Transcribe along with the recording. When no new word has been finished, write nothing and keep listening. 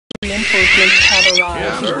Reinforcements have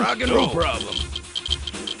arrived. Yeah, I'm rocking. No problem.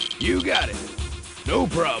 You got it. No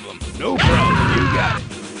problem. No problem. You got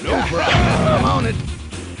it. No problem. I'm on it.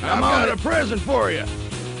 I've got a present for you.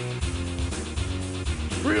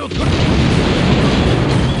 Real quick.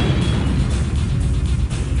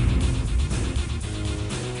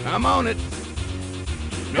 I'm on it.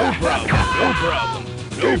 No problem. No problem.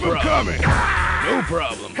 No problem. Coming. No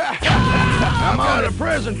problem. I'm on a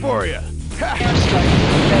present for you.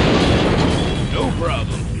 No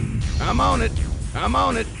problem. I'm on it. I'm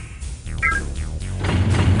on it.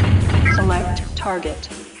 Select target.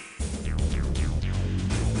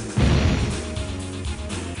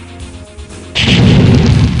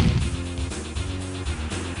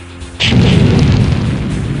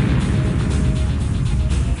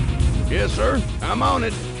 Yes, sir. I'm on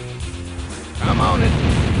it. I'm on it.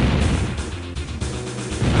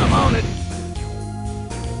 I'm on it.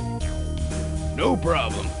 No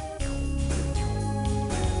problem.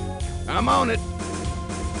 I'm on it.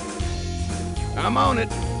 I'm on it.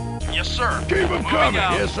 Yes, sir. Keep them coming.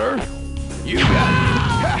 Out. Yes, sir. You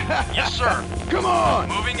got it. Yes, sir. Come on.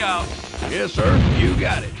 Moving out. Yes, sir. You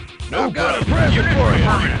got it. No problem. Got a present for you.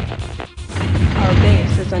 Our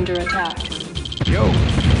base is under attack. Yo.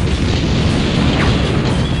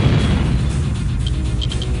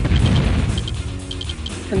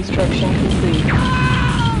 Construction complete.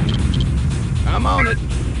 I'm on it.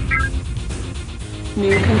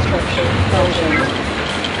 New construction building.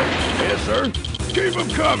 Yes, sir. Keep them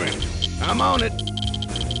coming. I'm on it.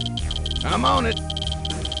 I'm on it.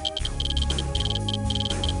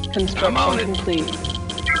 Construction complete.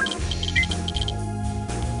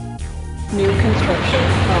 New construction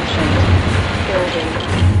options. Building.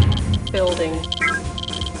 Building.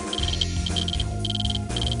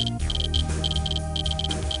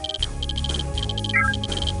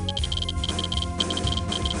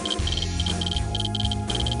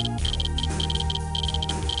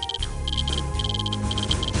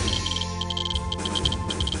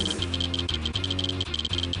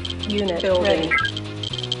 Unit building. Ready.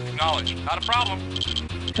 Acknowledge. Not a problem.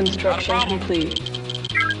 Construction complete.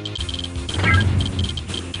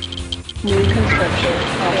 New construction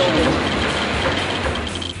options.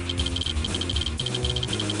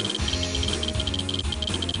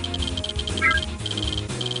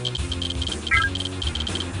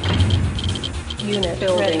 Unit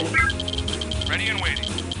building. Ready and waiting.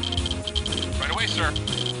 Right away, sir.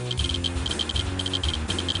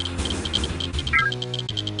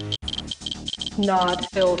 Nod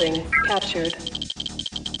building captured.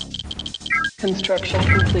 Construction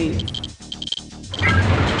complete.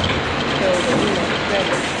 Building unit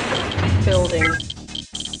ready. Building.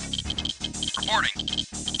 Reporting.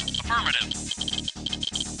 Affirmative.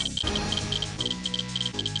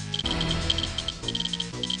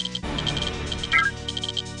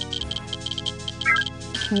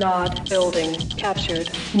 Nod building captured.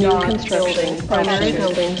 New construction. Primary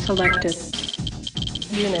building selected.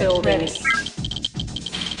 Unit building. Ready.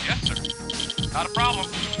 Yes, sir. Not a problem.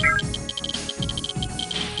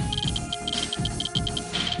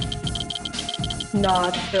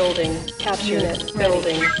 Nod building captured. Unit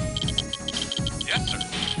building. Yes, sir.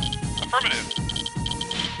 Affirmative.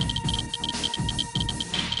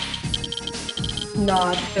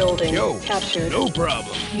 Nod building Yo, captured. no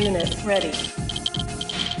problem. Unit ready.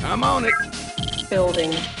 I'm on it.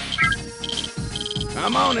 Building.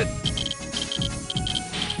 I'm on it.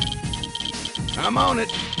 I'm on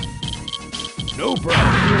it. No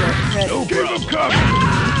problem. Unit ready. No problem. Keep them coming.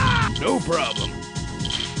 No problem.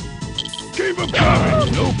 Keep them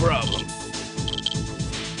coming. No problem.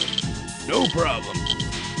 No problem.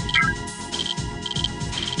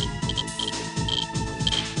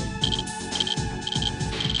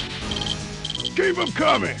 Keep them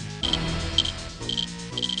coming.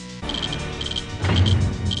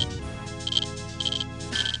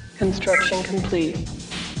 Construction complete.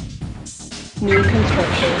 New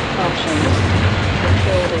construction options.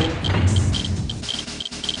 Building.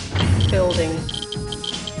 Building.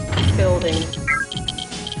 Building.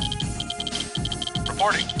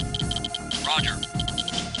 Reporting. Roger.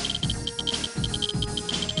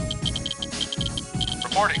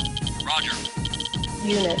 Reporting. Roger.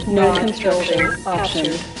 Unit no construction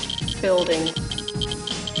options. Building.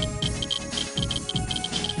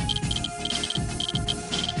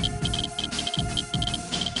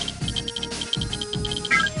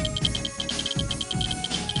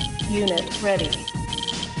 Unit ready.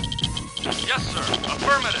 Yes, sir.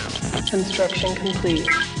 Affirmative. Construction complete.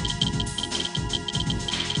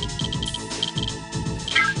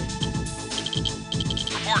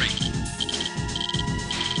 Reporting.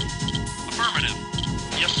 Affirmative.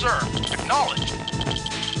 Yes, sir. Acknowledged.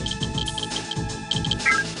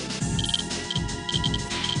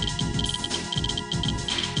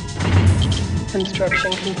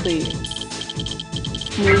 Construction complete.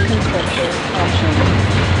 New construction options.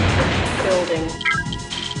 Building.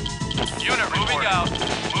 Unit moving out.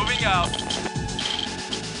 Moving out.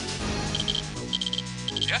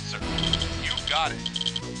 Yes, sir. You got it.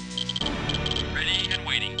 Ready and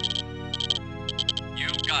waiting. You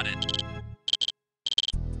got it.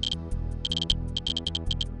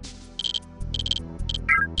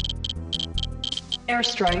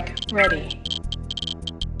 Airstrike ready.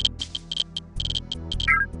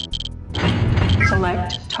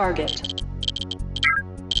 Select target.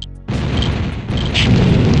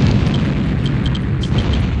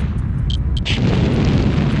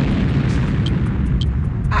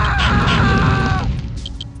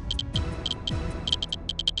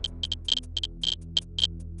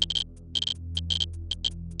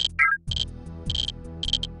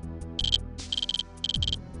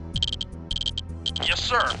 Yes,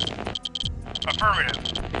 sir. Affirmative.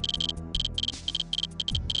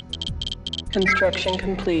 Construction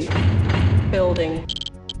complete. Building.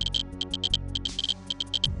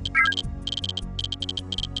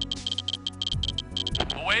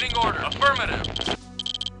 Awaiting order. Affirmative.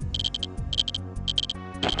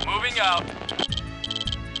 Moving out.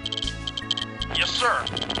 Yes, sir.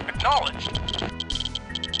 Acknowledged.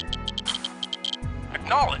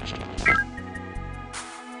 Acknowledged.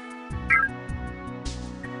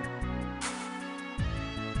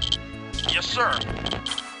 Yes, sir.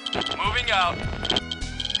 Moving out.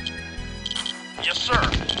 Yes, sir.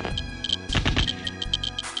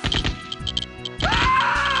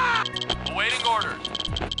 Awaiting orders.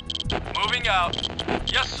 Moving out.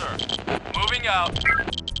 Yes, sir. Moving out.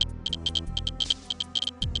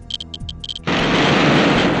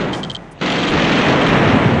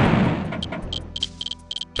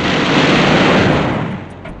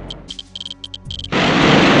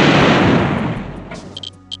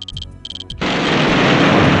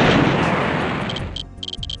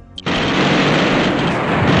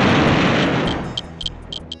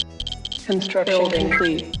 Construction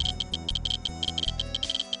complete.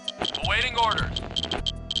 Awaiting orders.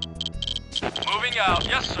 Moving out.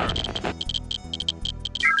 Yes, sir.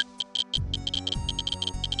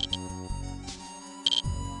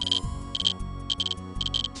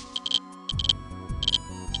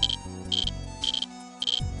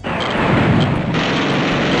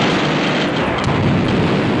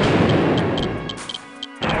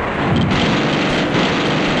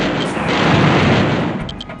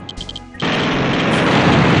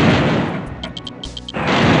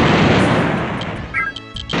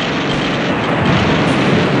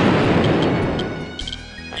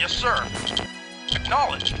 Yes, sir.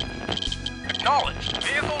 Acknowledged. Acknowledged.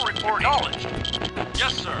 Vehicle report acknowledged.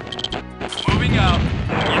 Yes, sir. Moving out.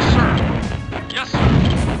 Yes, sir. Yes,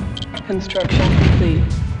 sir. Construction complete.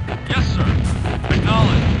 Yes, sir.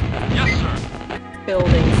 Acknowledged. Yes, sir.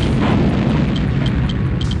 Building.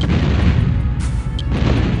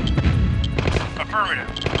 Affirmative.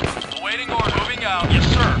 Awaiting order. Moving out. Yes,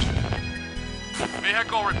 sir.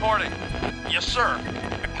 Vehicle reporting. Yes, sir.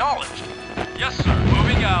 Acknowledged. Yes, sir.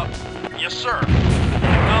 Moving out. Yes, sir.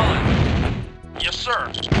 Acknowledged. Yes, sir.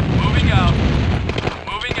 Moving out.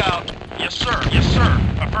 Moving out. Yes, sir. Yes, sir.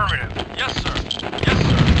 Affirmative. Yes, sir. Yes,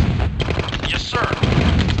 sir. Yes, sir.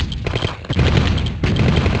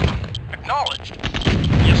 Acknowledged.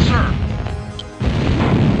 Yes, sir.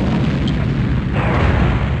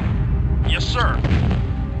 Yes, sir.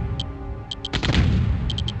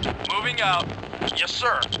 Moving out. Yes,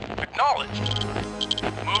 sir. Acknowledged.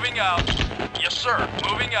 Moving out. Yes, sir.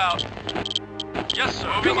 Moving out. Yes, sir.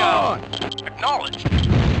 Moving out. Acknowledged.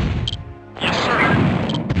 Yes, sir.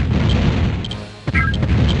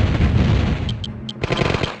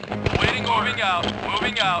 Awaiting order. Moving out.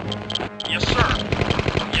 Moving out. Yes, sir.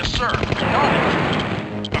 Yes, sir.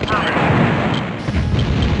 Acknowledged. Affirmative.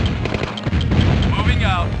 Moving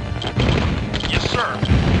out. Yes, sir.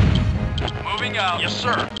 Moving out. Yes,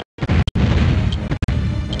 sir.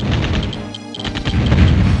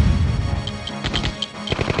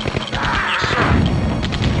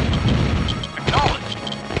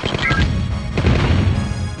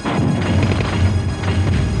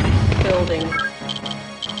 Building.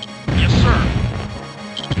 Yes, sir.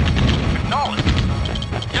 Acknowledged.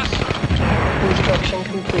 Yes, sir. Construction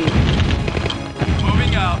complete.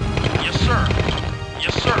 Moving out. Yes, sir.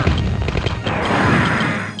 Yes, sir.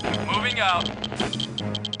 Moving out.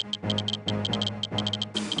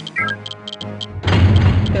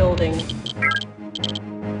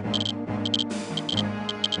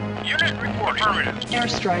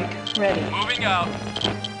 Strike ready. Moving out.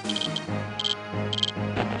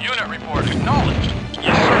 Unit report acknowledged.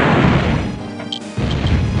 Yes, sir.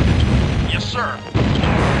 Yes, sir.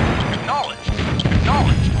 Acknowledged.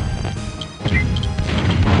 Acknowledged.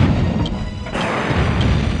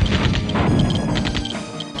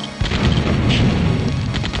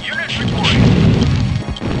 Unit reporting.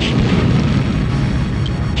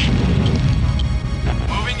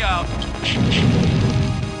 Moving out.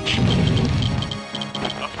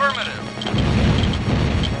 Affirmative.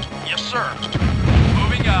 Yes, sir.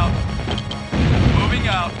 Moving out. Moving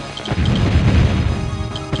out.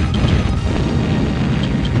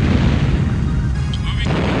 Moving.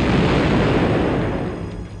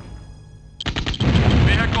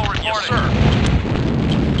 Vehicle reporting. Yes, sir.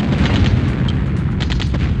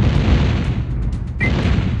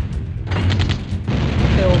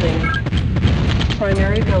 Building.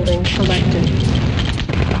 Primary building selected.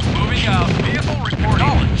 Moving out. Vehicle reporting.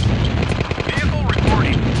 Knowledge. Vehicle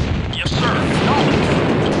reporting. Yes, sir.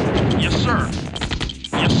 Knowledge. Yes, sir.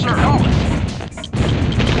 Yes, sir. Knowledge.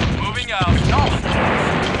 Moving out. Knowledge.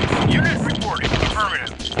 Unit reporting.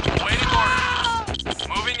 Affirmative. Waiting order.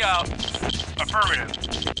 Moving out. Affirmative.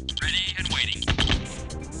 Ready and waiting.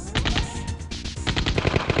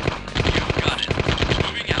 You got it.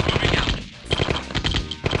 Moving out. Moving out.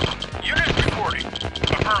 Unit reporting.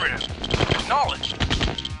 Affirmative. Acknowledged.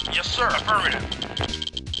 Yes, sir. Affirmative.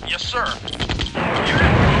 Yes, sir.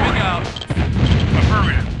 Unit moving out.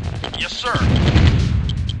 Affirmative. Yes, sir.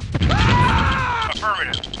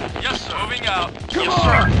 Affirmative. Yes, sir. Moving out. Yes,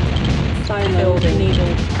 sir. Silo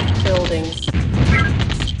needed. Building.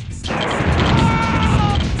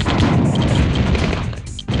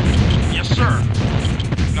 Yes, sir.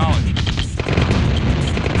 Acknowledged.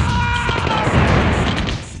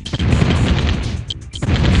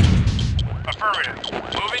 Affirmative.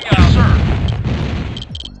 Moving out. Yes, sir.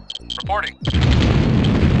 Reporting.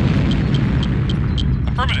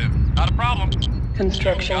 Affirmative. Not a problem.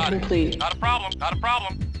 Construction Got it. complete. Not a problem. Not a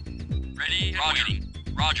problem. Ready and waiting.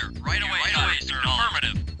 Roger. Right away, sir.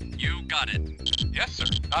 Affirmative. You got it. Yes, sir.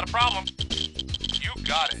 Not a problem. You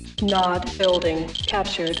got it. Nod building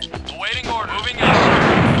captured. Awaiting order. Moving out,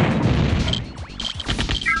 sir.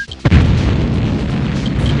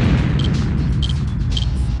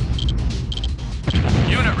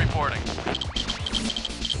 Unit reporting.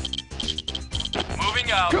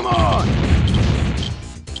 Moving out. Come on!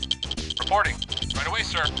 Reporting. Right away,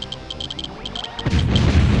 sir.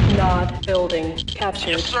 Nod building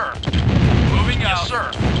captured. Yes, sir. Moving out. Yes,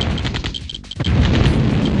 sir.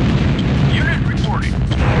 Unit reporting.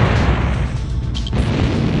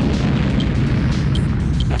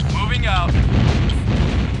 Moving out.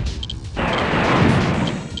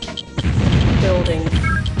 Building.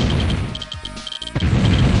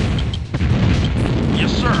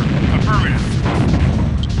 Yes, sir. Affirmative.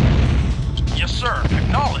 Yes, sir.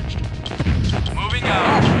 Acknowledged. Moving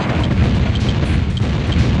out.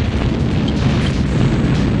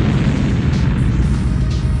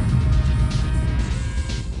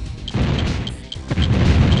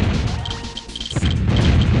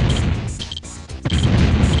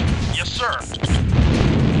 Yes, sir.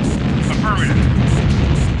 Affirmative.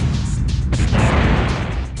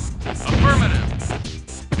 Affirmative.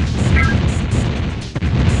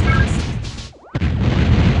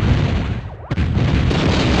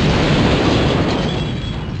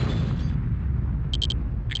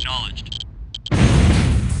 Acknowledged.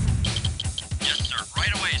 Yes, sir.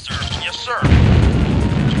 Right away, sir. Yes, sir.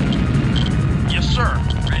 Yes, sir.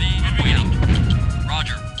 Ready and waiting.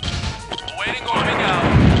 Roger. Awaiting ordering out.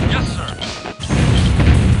 Yes, sir.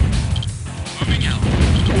 Moving out.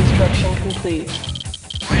 Construction complete.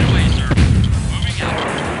 Right away, sir. Moving out.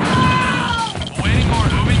 Awaiting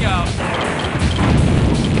order. Moving out.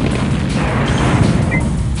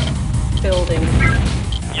 Building.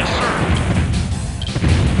 Yes, sir.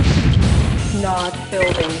 Nod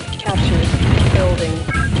building captured. Building.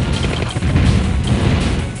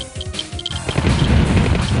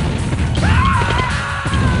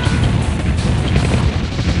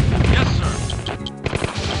 Yes, sir.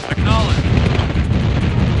 Acknowledged.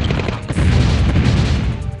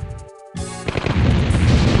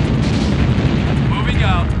 Moving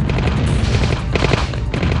out.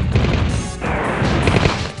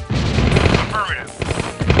 Affirmative.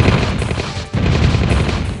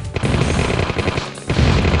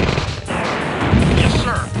 Yes, sir.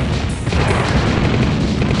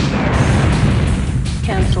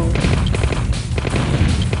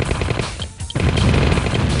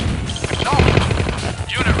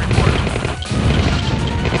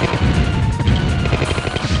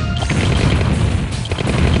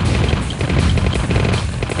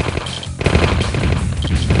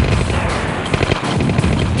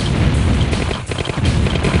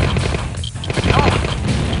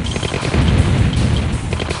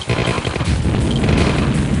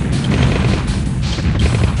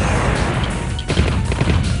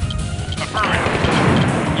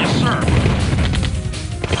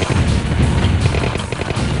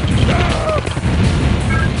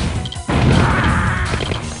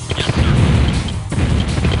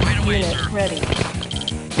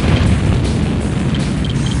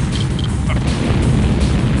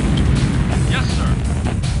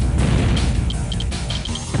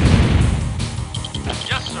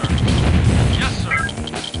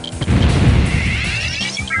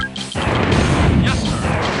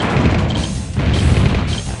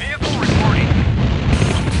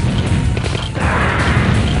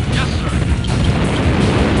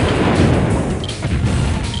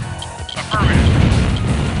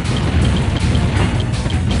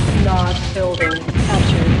 Building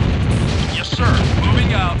captured. Yes, sir.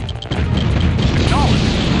 Moving out. Acknowledged.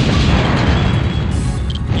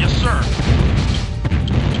 Yes, sir.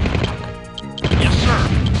 Yes, sir.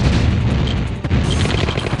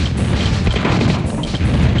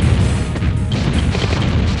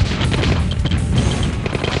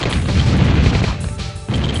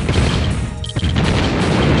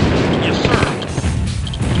 Yes, sir.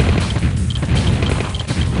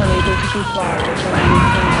 Unable to comply with building in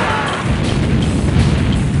progress.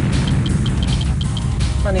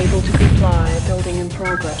 Unable to comply. Building in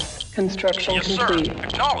progress. Construction Yes, complete. sir.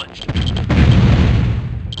 Acknowledged.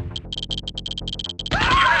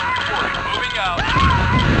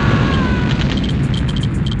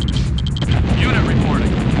 Unit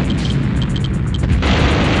reporting.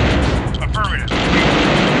 Affirmative.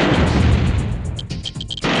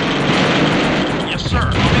 Yes, sir.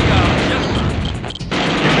 Moving out. Yes, sir.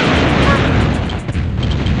 Unit affirmative.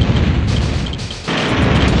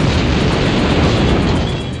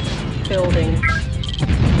 Building.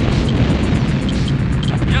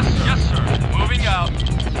 Yes, sir. Moving out.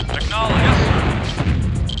 Acknowledge. Yes, sir.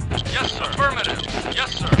 Yes, sir. Affirmative.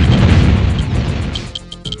 Yes, sir.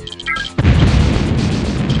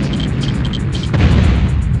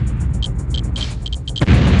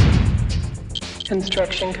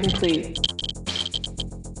 Construction complete.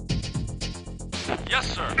 Yes,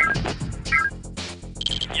 sir.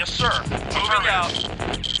 Yes, sir. Moving out.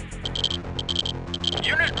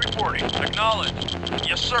 Unit reporting. Acknowledged.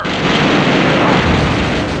 Yes, sir.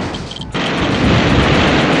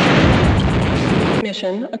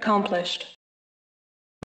 Mission accomplished.